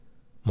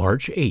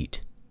March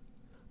 8.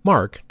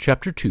 Mark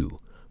chapter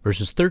 2,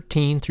 verses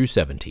 13 through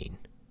 17.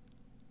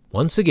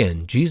 Once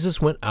again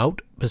Jesus went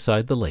out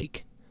beside the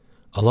lake.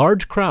 A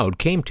large crowd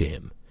came to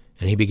him,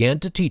 and he began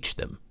to teach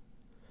them.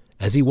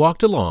 As he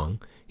walked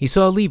along, he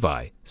saw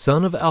Levi,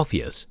 son of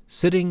Alphaeus,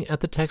 sitting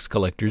at the tax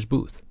collector's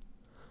booth.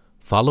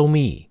 "Follow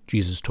me,"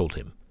 Jesus told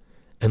him.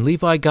 And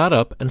Levi got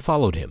up and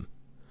followed him.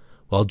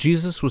 While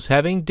Jesus was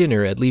having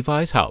dinner at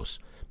Levi's house,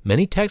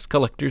 many tax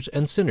collectors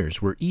and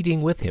sinners were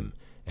eating with him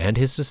and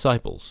his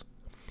disciples,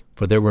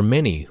 for there were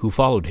many who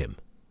followed him.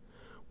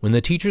 When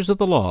the teachers of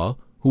the law,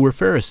 who were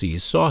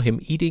Pharisees, saw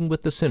him eating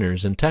with the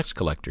sinners and tax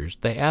collectors,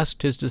 they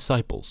asked his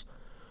disciples,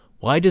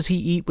 "Why does he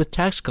eat with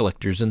tax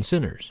collectors and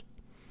sinners?"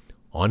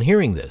 On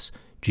hearing this,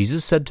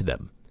 Jesus said to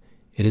them,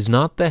 "It is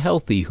not the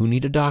healthy who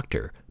need a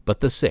doctor, but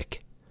the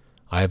sick.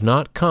 I have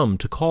not come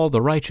to call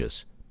the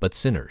righteous, but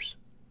sinners."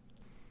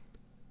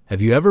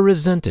 Have you ever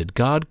resented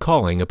God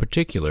calling a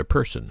particular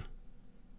person?